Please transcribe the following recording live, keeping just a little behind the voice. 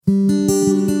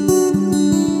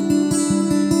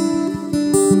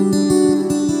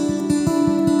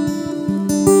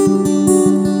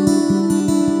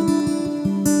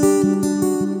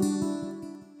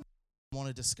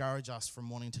discourage us from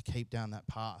wanting to keep down that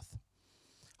path.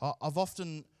 I've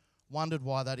often wondered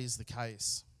why that is the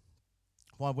case.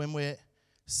 Why when we're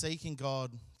seeking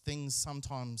God, things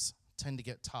sometimes tend to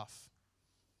get tough.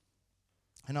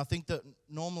 And I think that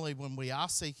normally when we are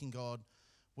seeking God,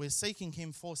 we're seeking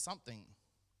Him for something.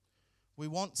 We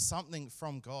want something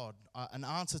from God, an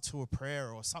answer to a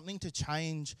prayer or something to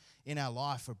change in our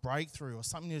life, a breakthrough or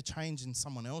something to change in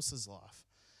someone else's life.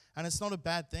 And it's not a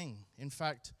bad thing. In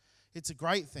fact, it's a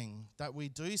great thing that we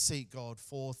do seek God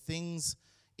for things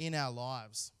in our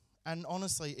lives. And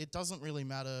honestly, it doesn't really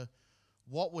matter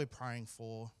what we're praying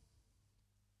for.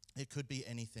 It could be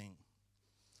anything.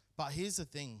 But here's the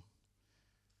thing.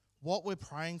 What we're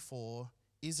praying for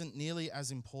isn't nearly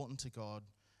as important to God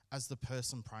as the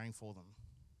person praying for them.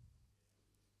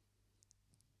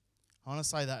 I want to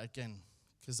say that again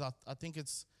because I think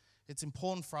it's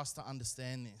important for us to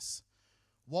understand this.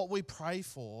 What we pray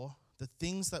for, the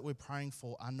things that we're praying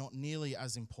for, are not nearly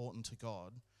as important to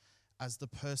God as the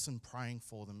person praying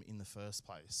for them in the first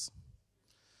place.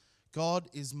 God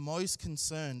is most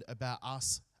concerned about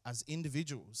us as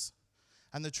individuals.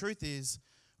 And the truth is,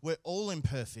 we're all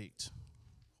imperfect,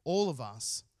 all of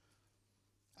us.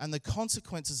 And the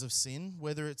consequences of sin,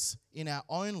 whether it's in our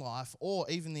own life or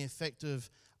even the effect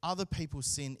of other people's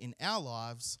sin in our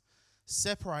lives,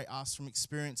 separate us from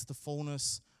experience the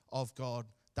fullness of God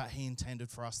that He intended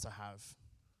for us to have.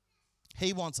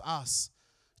 He wants us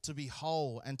to be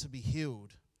whole and to be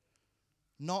healed,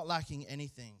 not lacking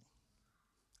anything.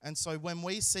 And so when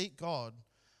we seek God,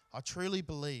 I truly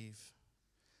believe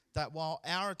that while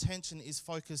our attention is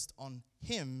focused on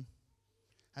Him,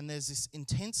 and there's this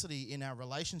intensity in our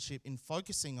relationship in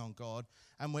focusing on God,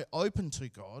 and we're open to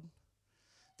God,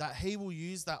 that He will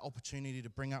use that opportunity to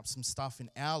bring up some stuff in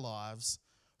our lives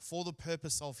for the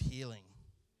purpose of healing.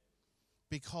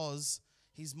 Because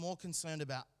He's more concerned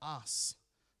about us,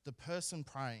 the person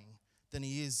praying, than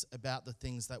He is about the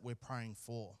things that we're praying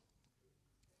for.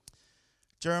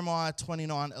 Jeremiah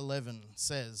 29:11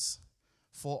 says,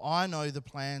 "For I know the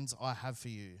plans I have for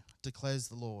you, declares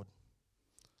the Lord.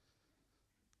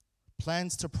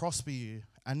 Plans to prosper you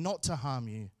and not to harm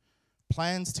you,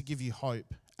 plans to give you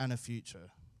hope and a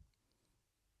future."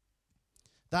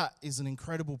 That is an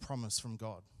incredible promise from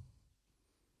God.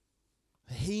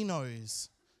 He knows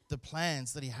the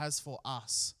plans that He has for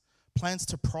us, plans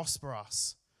to prosper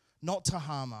us, not to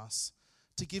harm us,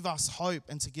 to give us hope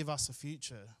and to give us a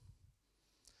future.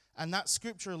 And that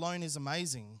scripture alone is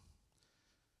amazing.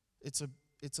 It's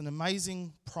an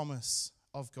amazing promise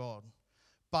of God.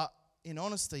 But in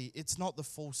honesty, it's not the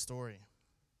full story.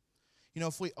 You know,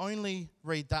 if we only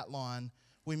read that line,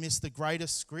 we miss the greater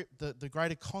the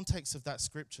greater context of that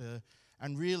scripture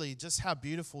and really just how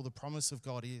beautiful the promise of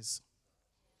God is.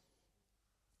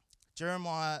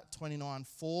 Jeremiah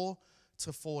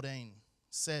 29:4-14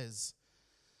 says,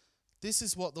 "This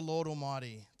is what the Lord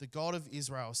Almighty, the God of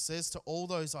Israel, says to all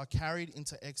those I carried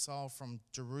into exile from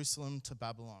Jerusalem to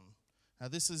Babylon." Now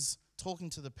this is talking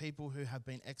to the people who have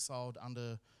been exiled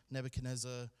under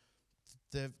Nebuchadnezzar.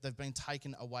 They've been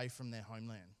taken away from their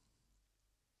homeland.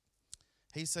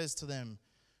 He says to them,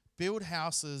 "Build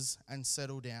houses and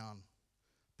settle down.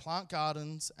 Plant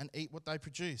gardens and eat what they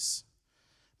produce.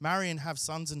 Marry and have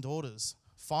sons and daughters.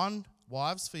 Find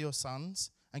wives for your sons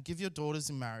and give your daughters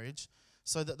in marriage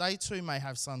so that they too may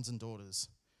have sons and daughters.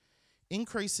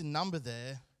 Increase in number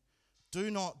there,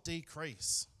 do not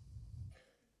decrease.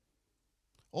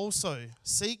 Also,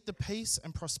 seek the peace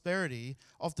and prosperity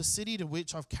of the city to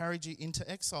which I've carried you into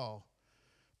exile.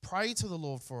 Pray to the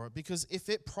Lord for it, because if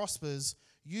it prospers,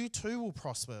 you too will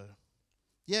prosper.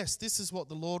 Yes, this is what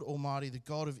the Lord Almighty, the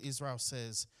God of Israel,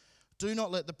 says. Do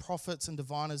not let the prophets and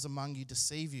diviners among you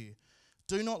deceive you.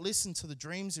 Do not listen to the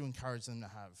dreams you encourage them to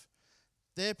have.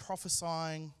 They're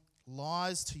prophesying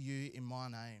lies to you in my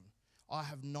name. I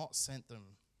have not sent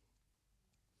them.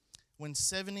 When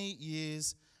 70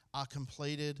 years are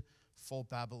completed for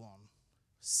Babylon.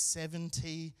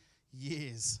 70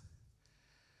 years.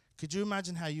 Could you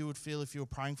imagine how you would feel if you were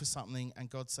praying for something and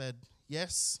God said,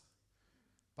 yes,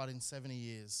 but in 70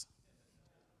 years?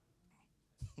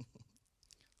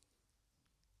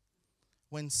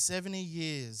 When 70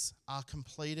 years are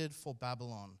completed for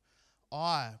Babylon,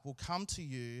 I will come to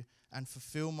you and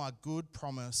fulfill my good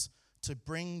promise to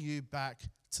bring you back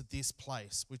to this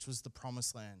place, which was the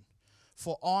promised land.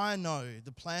 For I know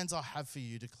the plans I have for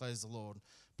you, declares the Lord.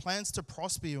 Plans to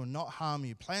prosper you and not harm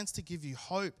you. Plans to give you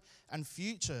hope and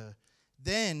future.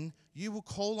 Then you will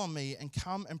call on me and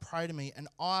come and pray to me, and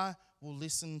I will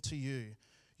listen to you.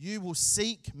 You will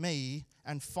seek me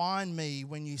and find me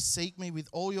when you seek me with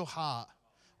all your heart.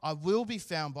 I will be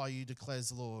found by you, declares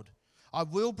the Lord. I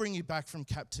will bring you back from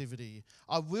captivity.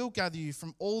 I will gather you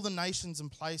from all the nations and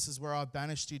places where I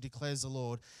banished you, declares the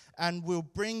Lord, and will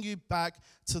bring you back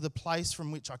to the place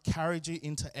from which I carried you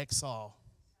into exile.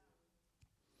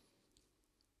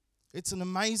 It's an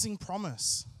amazing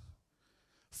promise.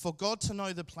 For God to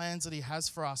know the plans that he has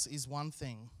for us is one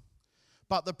thing,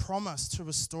 but the promise to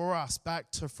restore us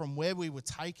back to from where we were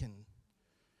taken,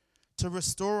 to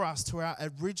restore us to our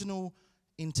original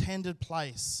intended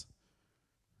place,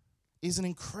 is an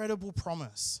incredible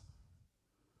promise.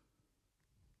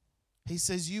 He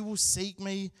says, you will seek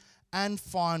me and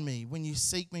find me when you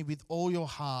seek me with all your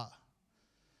heart.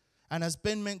 And as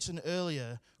Ben mentioned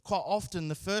earlier, quite often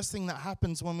the first thing that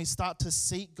happens when we start to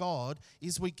seek God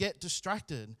is we get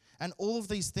distracted, and all of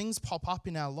these things pop up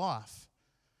in our life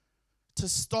to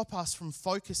stop us from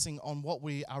focusing on what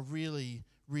we are really,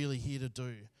 really here to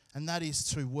do. And that is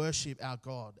to worship our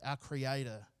God, our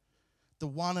Creator, the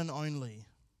one and only.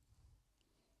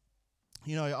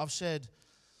 You know, I've shared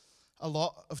a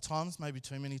lot of times, maybe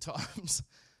too many times,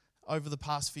 over the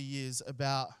past few years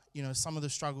about, you know, some of the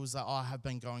struggles that I have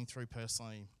been going through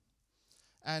personally.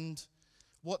 And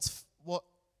what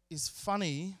is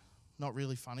funny, not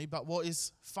really funny, but what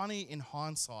is funny in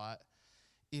hindsight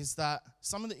is that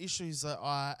some of the issues that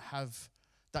I have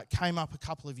that came up a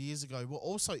couple of years ago were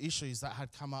also issues that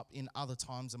had come up in other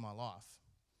times in my life.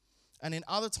 And in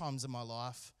other times in my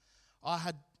life, I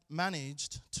had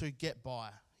managed to get by.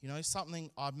 You know,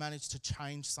 I'd managed to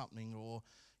change something, or,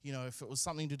 you know, if it was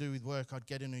something to do with work, I'd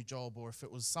get a new job, or if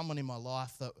it was someone in my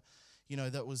life that, you know,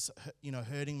 that was, you know,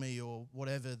 hurting me or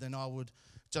whatever, then I would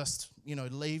just, you know,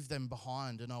 leave them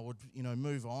behind and I would, you know,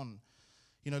 move on.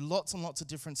 You know, lots and lots of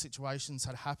different situations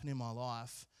had happened in my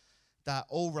life that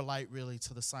all relate really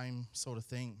to the same sort of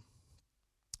thing.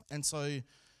 And so it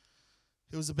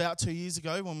was about 2 years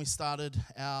ago when we started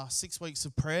our 6 weeks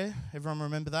of prayer. Everyone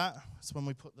remember that? It's when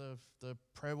we put the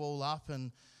prayer wall up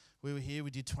and we were here. We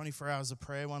did 24 hours of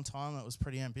prayer one time. That was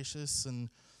pretty ambitious. And,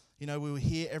 you know, we were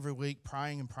here every week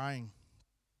praying and praying.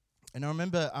 And I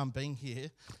remember being here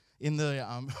in the,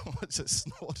 I just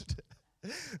snorted.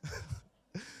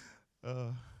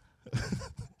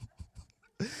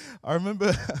 I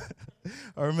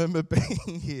remember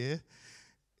being here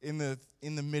in the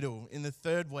middle, in the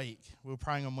third week. We were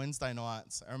praying on Wednesday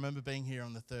nights. I remember being here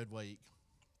on the third week.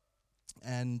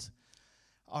 And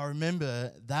I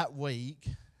remember that week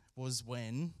was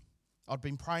when I'd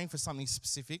been praying for something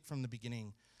specific from the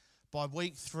beginning. By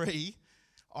week 3,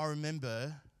 I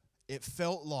remember it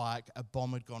felt like a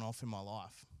bomb had gone off in my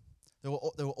life. There were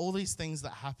all these things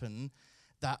that happened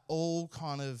that all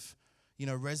kind of, you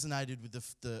know, resonated with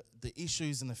the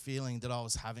issues and the feeling that I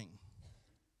was having.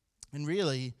 And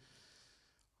really,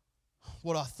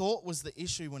 what I thought was the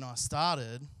issue when I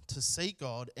started to seek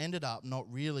God ended up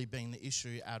not really being the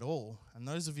issue at all. And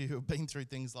those of you who have been through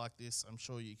things like this, I'm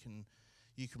sure you can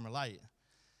relate.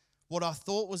 What I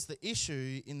thought was the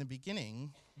issue in the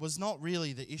beginning was not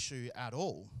really the issue at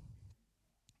all.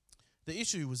 The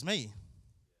issue was me.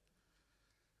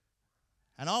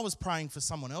 And I was praying for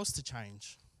someone else to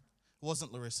change. It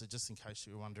wasn't Larissa, just in case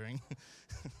you were wondering.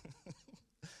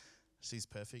 She's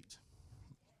perfect.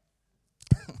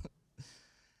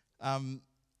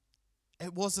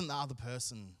 It wasn't the other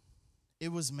person.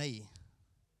 It was me.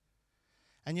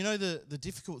 And you know, the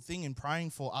difficult thing in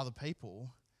praying for other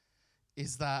people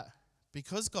is that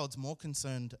because God's more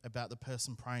concerned about the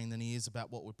person praying than he is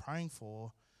about what we're praying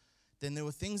for, then there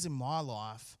were things in my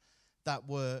life that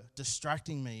were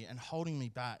distracting me and holding me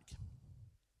back.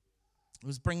 It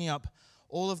was bringing up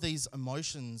all of these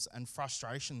emotions and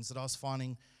frustrations that I was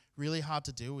finding really hard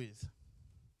to deal with.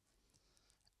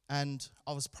 And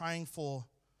I was praying for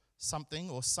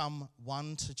something or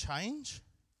someone to change,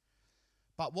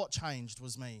 but what changed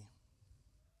was me.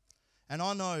 And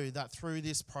I know that through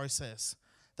this process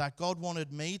that God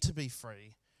wanted me to be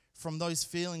free from those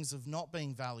feelings of not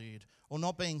being valued or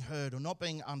not being heard or not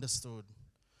being understood.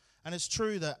 And it's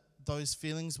true that those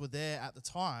feelings were there at the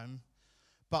time,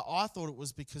 but I thought it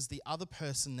was because the other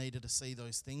person needed to see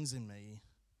those things in me.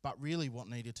 But really what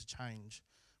needed to change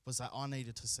was that I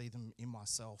needed to see them in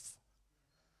myself.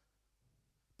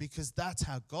 Because that's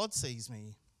how God sees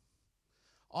me.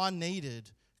 I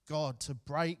needed God to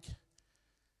break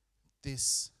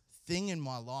this thing in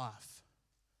my life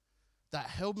that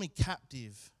held me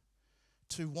captive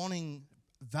to wanting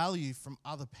value from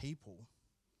other people.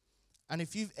 And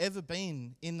if you've ever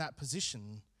been in that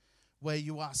position where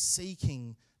you are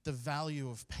seeking the value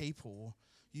of people,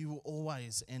 you will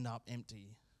always end up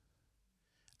empty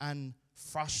and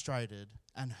frustrated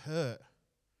and hurt.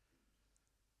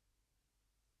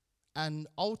 And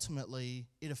ultimately,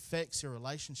 it affects your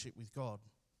relationship with God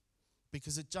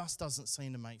because it just doesn't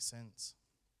seem to make sense.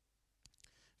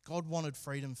 God wanted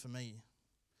freedom for me.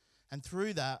 And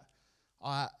through that,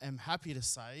 I am happy to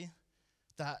say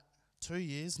that 2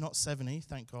 years, not 70,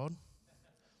 thank God,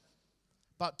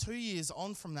 but 2 years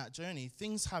on from that journey,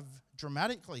 things have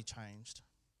dramatically changed.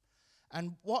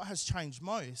 And what has changed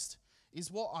most is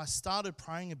what I started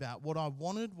praying about, what I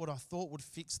wanted, what I thought would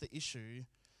fix the issue,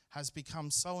 has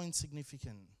become so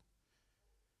insignificant.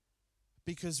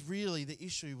 Because really the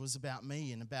issue was about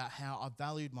me and about how I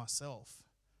valued myself.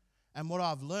 And what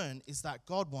I've learned is that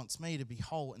God wants me to be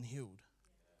whole and healed.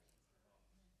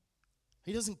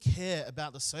 He doesn't care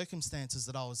about the circumstances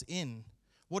that I was in.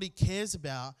 What he cares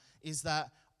about is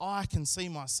that I can see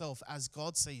myself as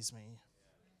God sees me.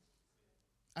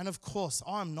 And of course,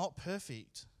 I'm not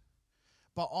perfect.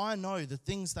 But I know the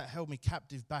things that held me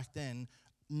captive back then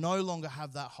no longer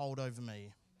have that hold over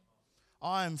me.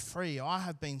 I am free. I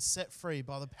have been set free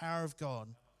by the power of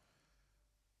God.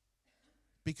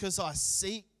 Because I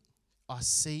sought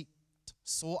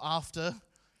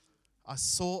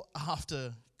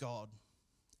after God.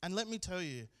 And let me tell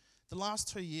you, the last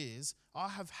 2 years, I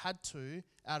have had to,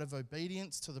 out of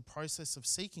obedience to the process of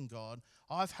seeking God,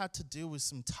 I've had to deal with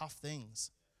some tough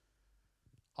things.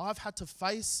 I've had to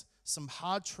face some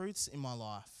hard truths in my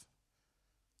life.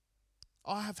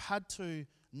 I have had to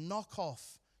knock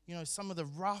off, some of the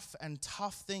rough and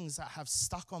tough things that have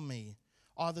stuck on me,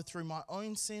 either through my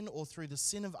own sin or through the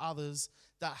sin of others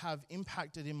that have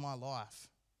impacted in my life.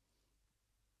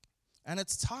 And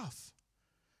it's tough.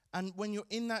 And when you're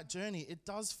in that journey, it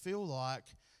does feel like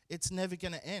it's never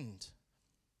going to end.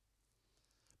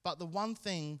 But the one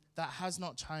thing that has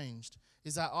not changed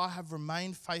is that I have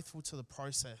remained faithful to the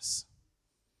process.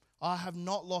 I have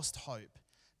not lost hope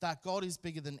that God is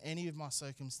bigger than any of my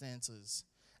circumstances.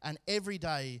 And every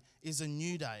day is a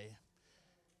new day.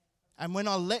 And when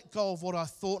I let go of what I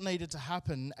thought needed to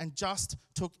happen and just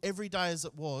took every day as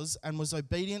it was and was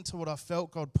obedient to what I felt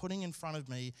God putting in front of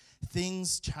me,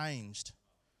 things changed.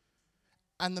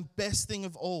 And the best thing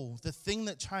of all, the thing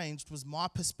that changed was my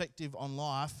perspective on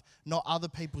life, not other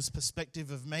people's perspective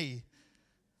of me.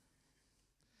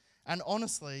 And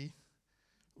honestly,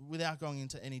 without going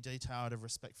into any detail, out of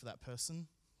respect for that person,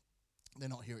 they're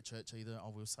not here at church either, I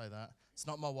will say that. It's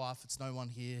not my wife, it's no one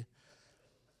here.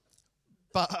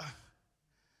 But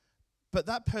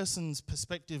that person's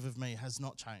perspective of me has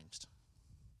not changed.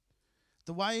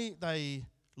 The way they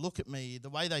look at me, the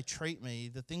way they treat me,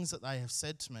 the things that they have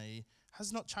said to me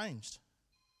has not changed.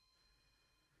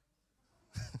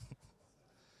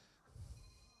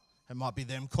 It might be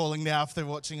them calling now if they're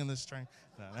watching in the stream.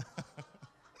 No.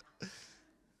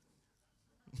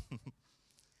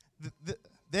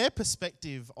 Their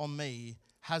perspective on me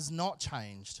has not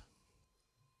changed.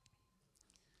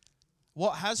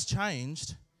 What has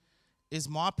changed is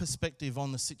my perspective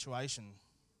on the situation.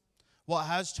 What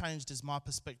has changed is my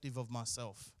perspective of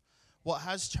myself. What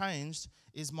has changed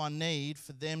is my need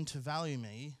for them to value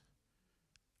me.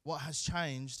 What has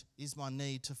changed is my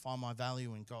need to find my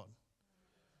value in God.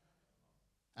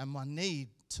 And my need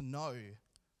to know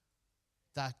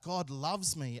that God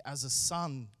loves me as a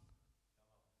son,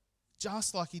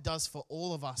 just like he does for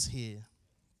all of us here.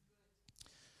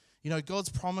 God's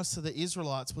promise to the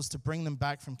Israelites was to bring them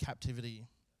back from captivity.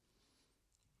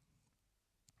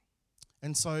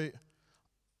 And so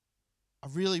I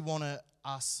really want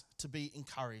us to be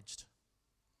encouraged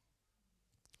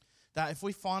that if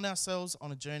we find ourselves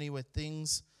on a journey where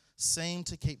things seem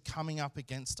to keep coming up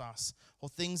against us, or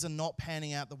things are not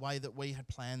panning out the way that we had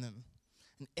planned them,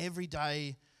 and every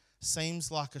day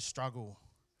seems like a struggle,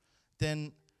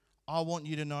 then I want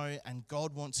you to know, and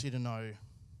God wants you to know,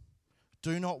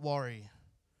 do not worry.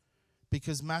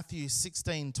 Because Matthew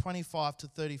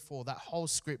 16:25-34, that whole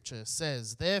scripture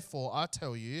says, "Therefore I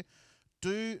tell you,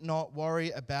 do not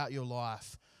worry about your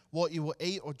life, what you will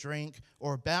eat or drink,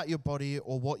 or about your body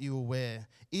or what you will wear.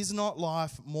 Is not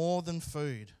life more than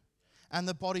food, and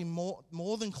the body more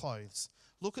than clothes?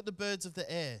 Look at the birds of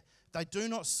the air. They do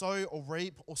not sow or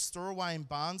reap or store away in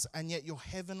barns, and yet your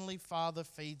heavenly Father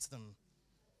feeds them."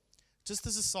 Just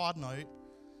as a side note,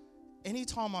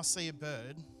 anytime I see a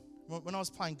bird, when I was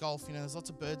playing golf, there's lots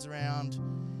of birds around.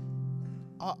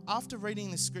 After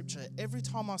reading this scripture, every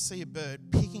time I see a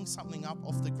bird picking something up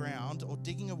off the ground or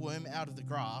digging a worm out of the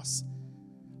grass,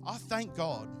 I thank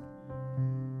God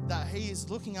that he is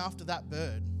looking after that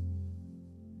bird.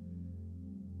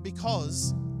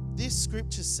 Because this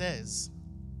scripture says,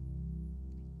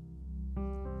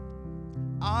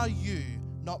 "Are you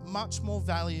not much more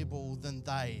valuable than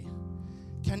they?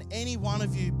 Can any one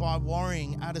of you, by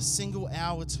worrying, add a single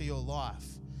hour to your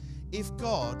life? If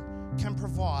God can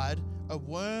provide a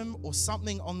worm or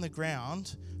something on the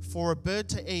ground for a bird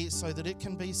to eat so that it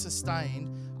can be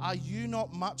sustained, are you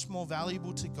not much more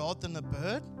valuable to God than the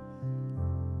bird?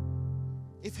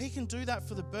 If he can do that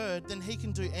for the bird, then he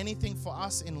can do anything for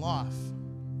us in life.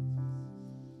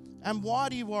 And why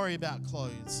do you worry about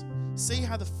clothes? See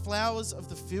how the flowers of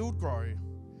the field grow.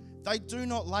 They do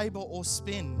not labor or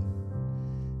spin.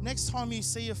 Next time you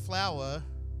see a flower,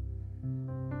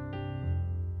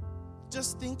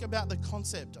 just think about the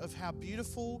concept of how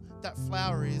beautiful that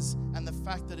flower is and the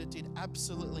fact that it did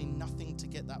absolutely nothing to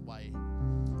get that way.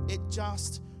 It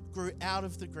just grew out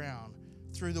of the ground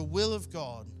through the will of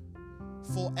God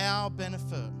for our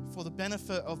benefit, for the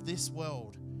benefit of this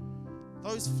world.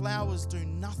 Those flowers do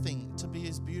nothing to be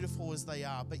as beautiful as they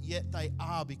are, but yet they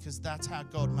are because that's how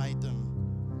God made them.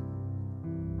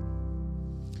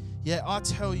 Yet I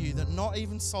tell you that not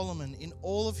even Solomon in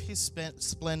all of his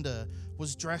splendor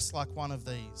was dressed like one of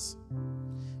these.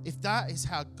 If that is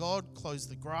how God clothes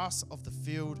the grass of the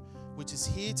field, which is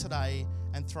here today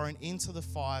and thrown into the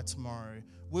fire tomorrow,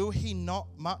 will he not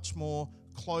much more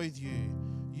clothe you,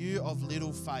 you of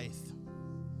little faith?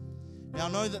 Now,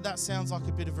 I know that sounds like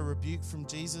a bit of a rebuke from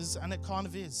Jesus, and it kind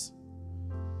of is.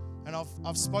 And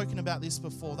I've spoken about this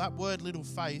before. That word little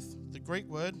faith, the Greek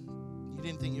word, you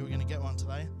didn't think you were going to get one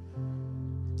today.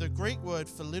 The Greek word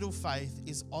for little faith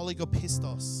is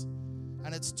oligopistos,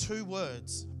 and it's two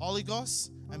words, oligos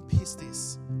and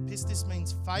pistis. Pistis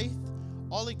means faith,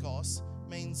 oligos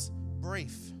means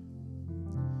brief.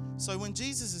 So when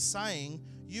Jesus is saying,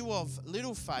 you of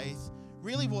little faith,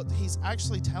 really what he's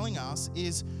actually telling us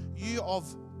is you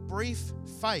of brief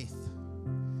faith.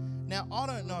 Now, I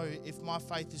don't know if my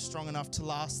faith is strong enough to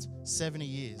last 70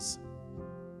 years.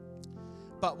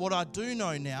 But what I do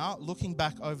know now, looking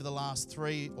back over the last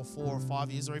 3 or 4 or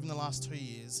 5 years, or even the last 2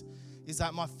 years, is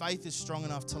that my faith is strong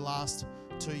enough to last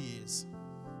 2 years.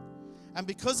 And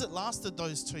because it lasted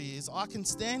those 2 years, I can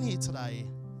stand here today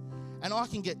and I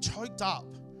can get choked up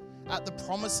at the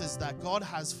promises that God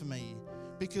has for me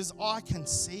because I can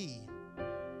see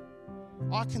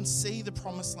the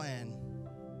promised land.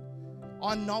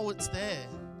 I know it's there.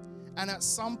 And at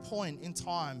some point in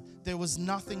time, there was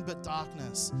nothing but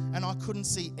darkness and I couldn't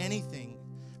see anything.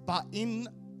 But in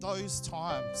those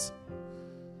times,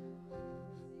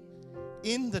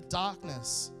 in the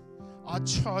darkness, I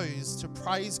chose to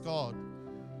praise God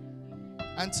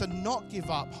and to not give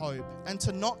up hope and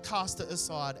to not cast it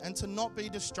aside and to not be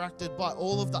distracted by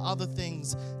all of the other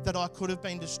things that I could have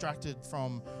been distracted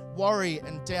from, worry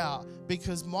and doubt,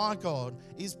 because my God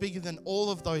is bigger than all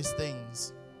of those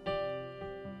things.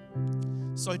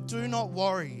 So do not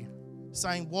worry,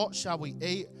 saying, what shall we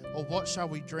eat, or what shall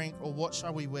we drink, or what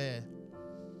shall we wear?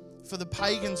 For the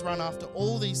pagans run after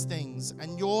all these things,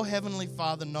 and your heavenly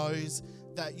Father knows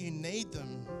that you need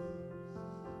them.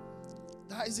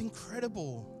 That is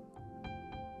incredible.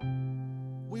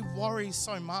 We worry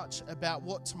so much about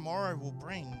what tomorrow will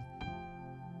bring,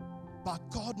 but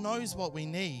God knows what we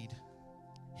need.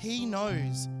 He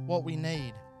knows what we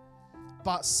need.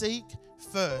 But seek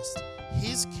first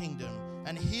His kingdom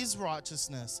and His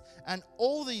righteousness, and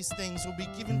all these things will be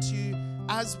given to you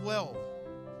as well.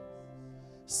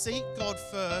 Seek God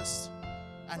first,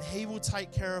 and He will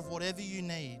take care of whatever you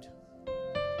need.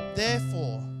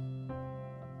 Therefore,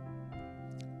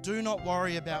 do not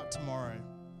worry about tomorrow,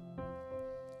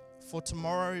 for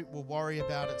tomorrow will worry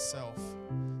about itself.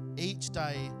 Each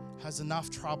day has enough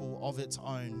trouble of its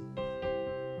own.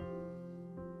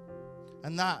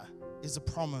 And that is a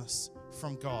promise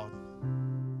from God.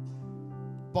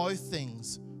 Both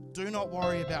things. Do not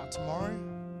worry about tomorrow,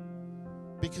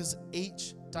 because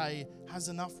each day has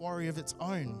enough worry of its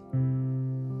own.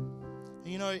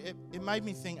 You know, it made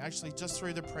me think actually just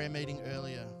through the prayer meeting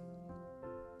earlier.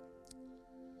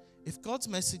 If God's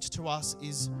message to us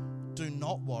is do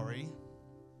not worry,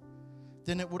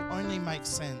 then it would only make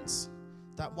sense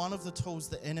that one of the tools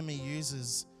the enemy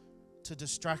uses to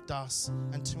distract us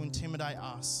and to intimidate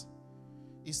us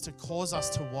is to cause us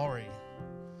to worry,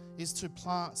 is to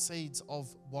plant seeds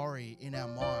of worry in our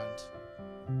mind.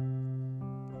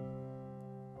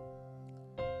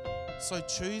 So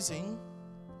choosing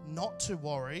not to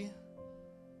worry,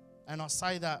 and I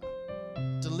say that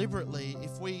deliberately,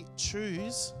 if we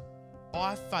choose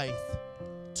by faith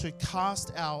to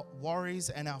cast our worries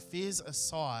and our fears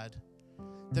aside,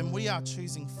 then we are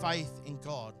choosing faith in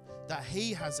God, that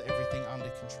He has everything under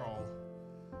control.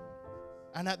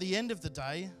 And at the end of the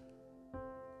day,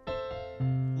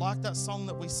 like that song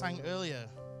that we sang earlier,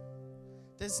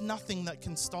 there's nothing that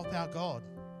can stop our God.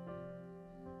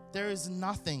 There is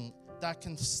nothing that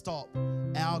can stop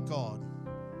our God.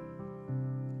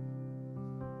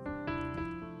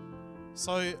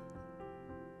 So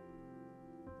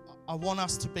I want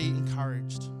us to be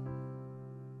encouraged.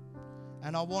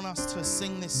 And I want us to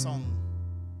sing this song.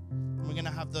 We're going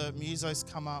to have the musos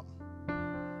come up.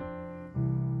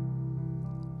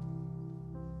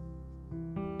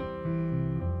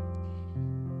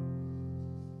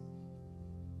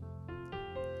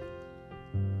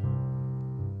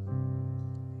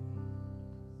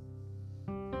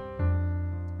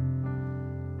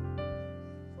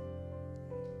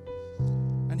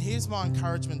 And here's my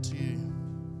encouragement to you.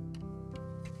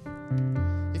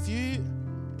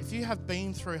 If you have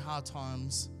been through hard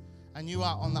times and you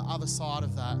are on the other side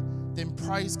of that, then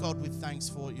praise God with thanks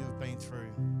for what you have been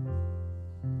through.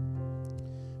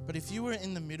 But if you were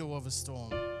in the middle of a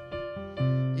storm,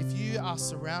 if you are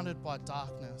surrounded by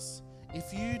darkness,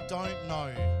 if you don't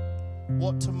know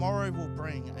what tomorrow will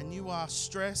bring and you are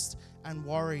stressed and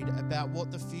worried about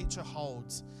what the future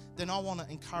holds, then I want to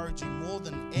encourage you more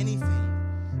than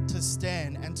anything to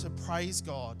stand and to praise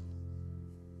God.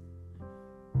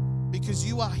 Because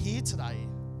you are here today.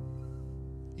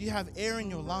 You have air in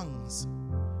your lungs.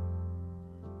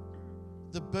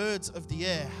 The birds of the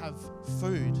air have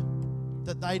food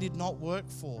that they did not work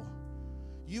for.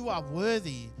 You are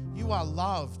worthy. You are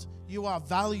loved. You are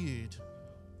valued.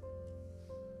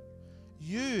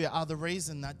 You are the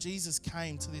reason that Jesus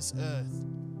came to this earth.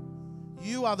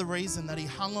 You are the reason that he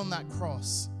hung on that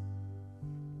cross.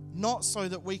 Not so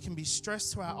that we can be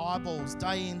stressed to our eyeballs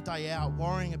day in, day out,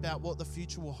 worrying about what the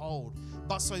future will hold,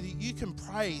 but so that you can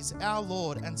praise our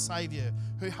Lord and Savior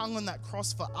who hung on that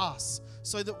cross for us,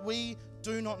 so that we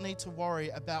do not need to worry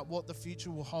about what the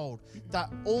future will hold. That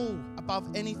all,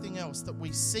 above anything else, that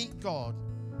we seek God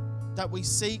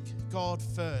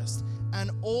first.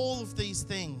 And all of these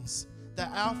things that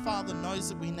our Father knows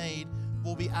that we need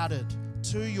will be added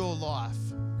to your life.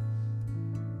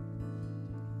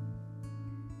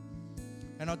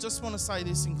 And I just want to say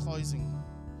this in closing.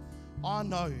 I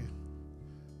know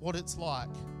what it's like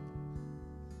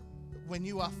when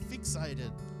you are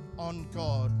fixated on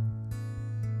God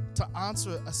to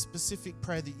answer a specific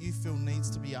prayer that you feel needs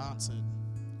to be answered.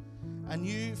 And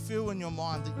you feel in your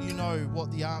mind that you know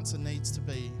what the answer needs to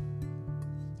be.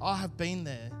 I have been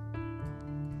there.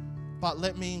 But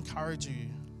let me encourage you.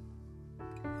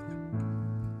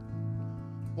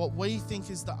 What we think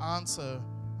is the answer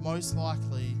most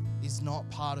likely is not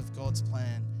part of God's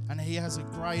plan. And he has a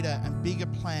greater and bigger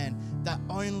plan that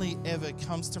only ever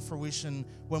comes to fruition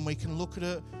when we can look at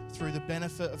it through the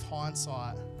benefit of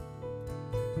hindsight.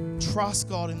 Trust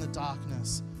God in the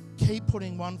darkness. Keep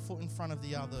putting one foot in front of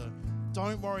the other.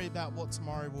 Don't worry about what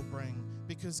tomorrow will bring,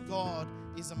 because God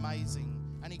is amazing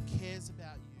and he cares about